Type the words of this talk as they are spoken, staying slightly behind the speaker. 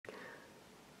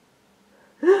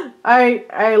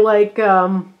I like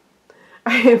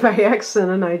I by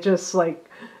accident I just like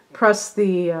press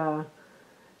the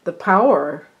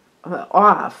power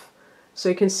off, so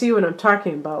you can see what I'm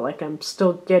talking about. Like I'm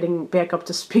still getting back up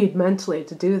to speed mentally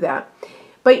to do that.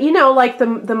 But you know, like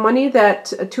the money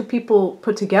that two people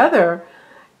put together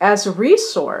as a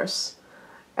resource,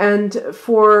 and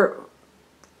for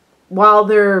while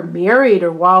they're married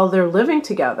or while they're living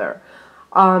together,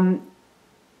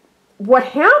 what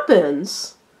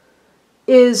happens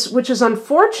is, which is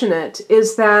unfortunate,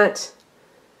 is that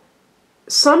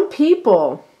some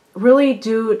people really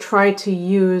do try to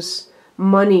use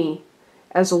money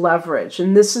as a leverage.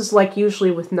 And this is like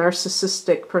usually with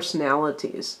narcissistic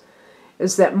personalities,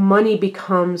 is that money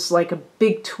becomes like a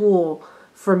big tool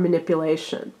for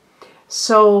manipulation.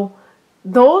 So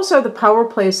those are the power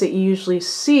plays that you usually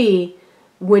see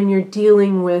when you're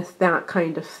dealing with that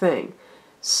kind of thing.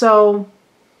 So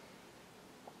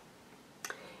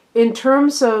in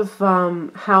terms of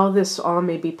how this all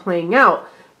may be playing out,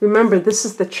 remember, this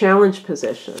is the challenge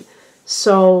position.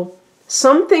 So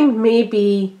something may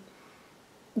be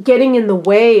getting in the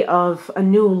way of a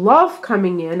new love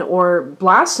coming in or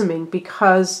blossoming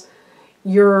because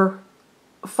you're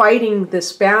fighting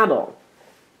this battle.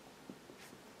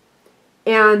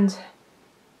 And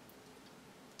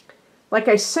like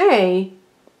I say,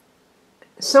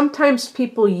 sometimes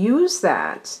people use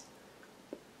that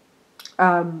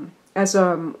as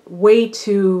a way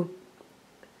to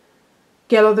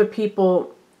get other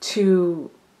people to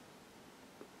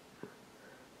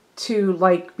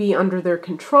like be under their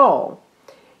control.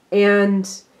 And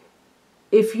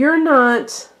if you're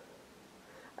not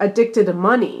addicted to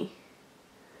money,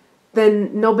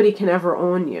 then nobody can ever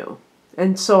own you.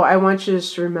 And so I want you to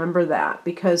just remember that,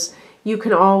 because you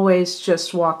can always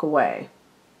just walk away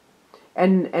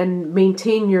and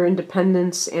maintain your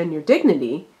independence and your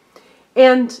dignity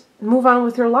and move on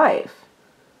with your life.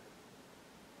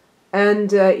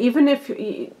 And even if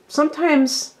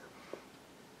sometimes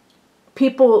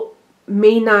people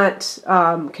may not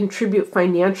contribute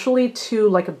financially to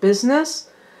like a business,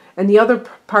 and the other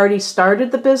party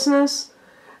started the business,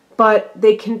 but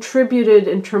they contributed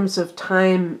in terms of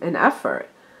time and effort.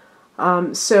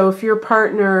 So if your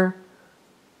partner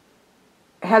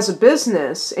has a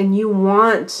business and you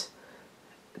want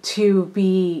to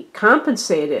be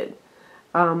compensated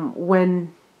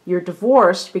when you're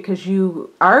divorced, because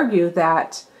you argue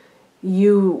that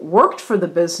you worked for the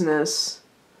business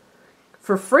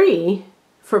for free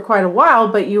for quite a while,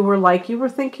 but you were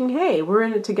thinking, hey, we're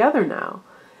in it together now.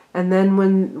 And then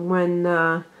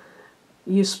when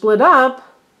you split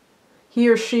up, he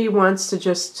or she wants to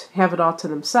just have it all to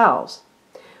themselves.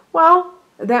 Well,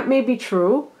 that may be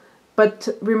true, but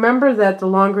remember that the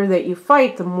longer that you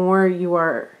fight, the more you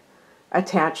are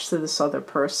attached to this other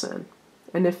person.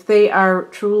 And if they are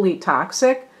truly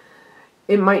toxic,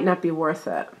 it might not be worth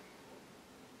it.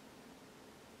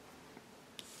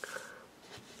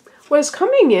 What is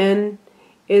coming in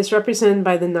is represented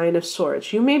by the Nine of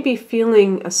Swords. You may be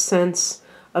feeling a sense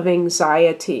of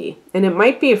anxiety, and it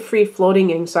might be a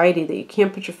free-floating anxiety that you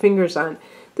can't put your fingers on.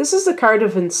 This is the card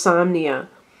of insomnia.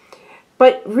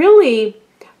 But really,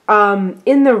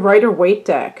 in the Rider-Waite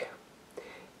deck,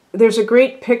 there's a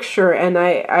great picture, and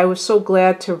I was so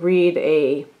glad to read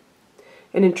an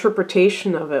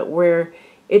interpretation of it where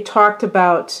it talked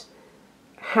about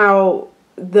how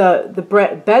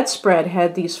the bedspread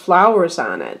had these flowers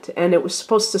on it, and it was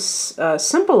supposed to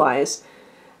symbolize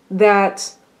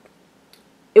that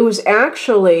it was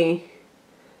actually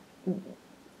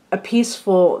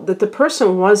that the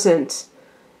person wasn't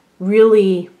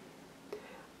really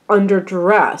under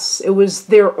duress. It was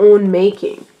their own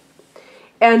making.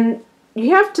 And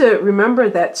you have to remember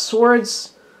that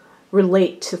swords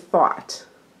relate to thought.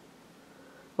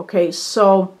 Okay,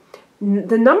 so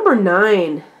the number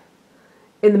 9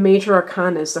 in the major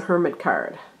arcana is the Hermit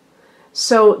card.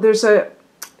 So there's a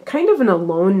kind of an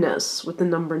aloneness with the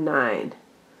number 9.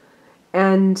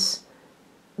 And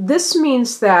this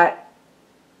means that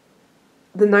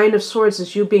the Nine of Swords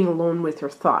is you being alone with your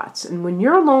thoughts. And when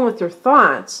you're alone with your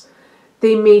thoughts,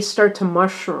 they may start to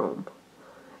mushroom.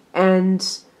 And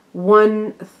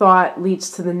one thought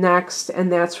leads to the next,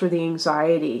 and that's where the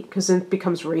anxiety, because then it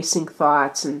becomes racing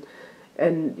thoughts, and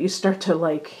you start to,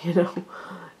 like,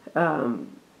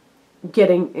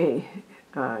 get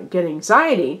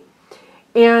anxiety.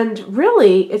 And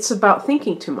really, it's about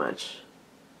thinking too much.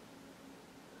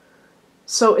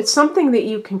 So it's something that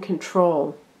you can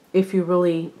control if you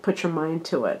really put your mind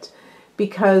to it.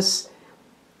 Because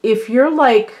if you're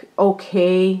like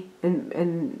okay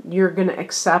and you're going to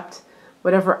accept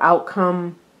whatever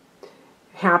outcome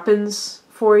happens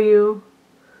for you,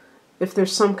 if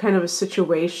there's some kind of a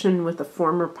situation with a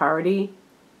former party,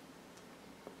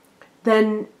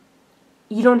 then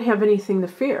you don't have anything to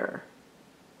fear.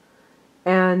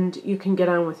 And you can get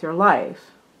on with your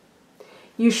life.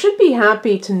 You should be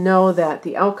happy to know that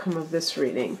the outcome of this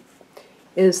reading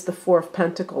is the Four of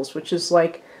Pentacles, which is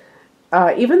like,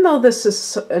 even though this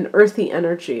is an earthy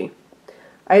energy,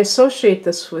 I associate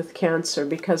this with Cancer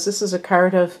because this is a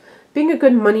card of being a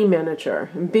good money manager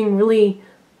and being really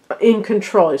in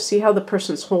control. You see how the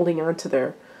person's holding on to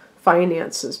their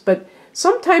finances. But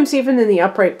sometimes even in the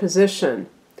upright position,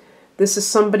 this is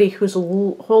somebody who's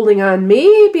holding on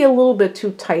maybe a little bit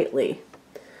too tightly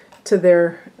to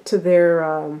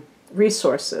their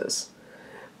resources.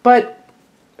 But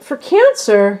for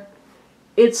Cancer,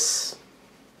 it's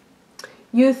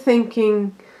you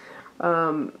thinking,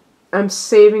 I'm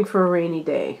saving for a rainy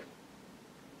day.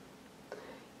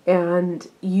 And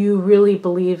you really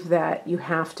believe that you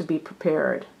have to be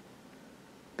prepared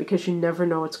because you never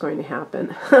know what's going to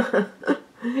happen.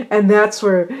 And that's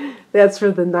where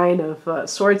the Nine of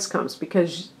Swords comes,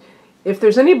 because if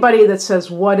there's anybody that says,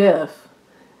 what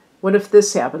if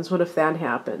this happens, what if that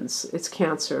happens, it's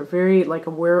Cancer, very like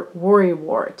a worry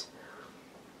wart.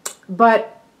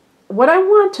 But what I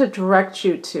want to direct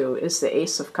you to is the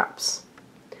Ace of Cups,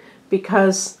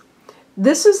 because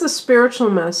this is the spiritual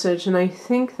message, and I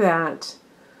think that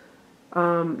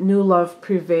new love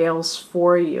prevails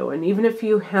for you. And even if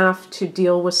you have to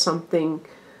deal with something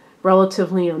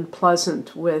relatively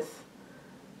unpleasant with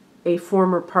a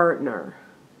former partner,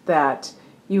 that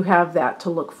you have that to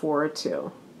look forward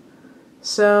to.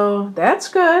 So that's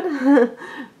good.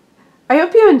 I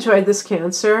hope you enjoyed this,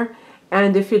 Cancer.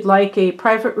 And if you'd like a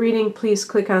private reading, please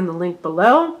click on the link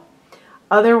below.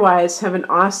 Otherwise, have an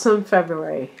awesome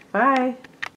February. Bye.